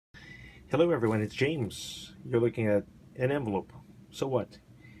Hello everyone, it's James. You're looking at an envelope. So what?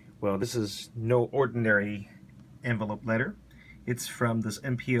 Well, this is no ordinary envelope letter. It's from this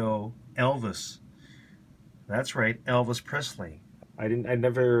NPO Elvis. That's right, Elvis Presely. I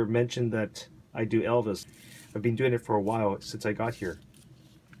never mentioned that I do Elvis. I've been doing it for a while since I got here.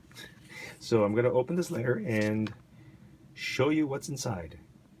 So I'm going to open this letter and show you what's inside.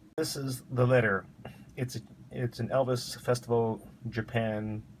 This is the letter. It's an Elvis Festival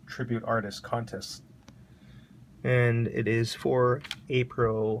Japan Tribute Artist Contest. And it is for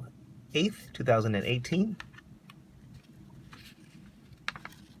April 8th, 2018.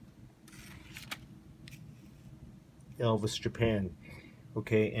 Elvis Japan.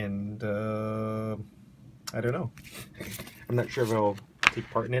 Okay, and I don't know. I'm not sure if I'll take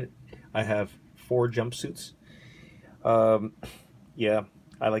part in it. I have 4 jumpsuits. Yeah,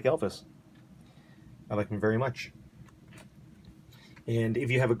 I like Elvis. I like him very much. And if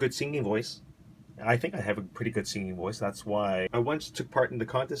you have a good singing voice, I think I have a pretty good singing voice. That's why I once took part in the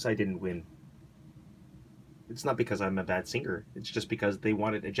contest. I didn't win. It's not because I'm a bad singer. It's just because they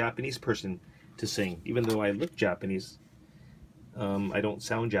wanted a Japanese person to sing. Even though I look Japanese, I don't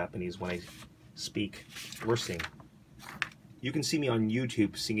sound Japanese when I speak or sing. You can see me on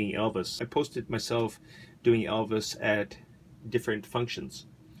YouTube singing Elvis. I posted myself doing Elvis at different functions.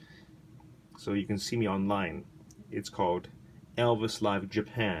 So you can see me online. It's called Elvis Live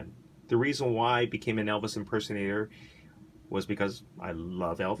Japan. The reason why I became an Elvis impersonator was because I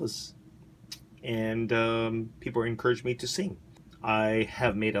love Elvis. And people encouraged me to sing. I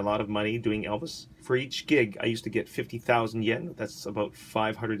have made a lot of money doing Elvis. For each gig, I used to get 50,000 yen. That's about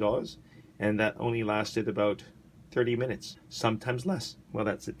 $500. And that only lasted about 30 minutes, sometimes less. Well,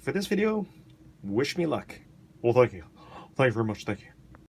 that's it for this video. Wish me luck. Well, thank you. Thank you very much. Thank you.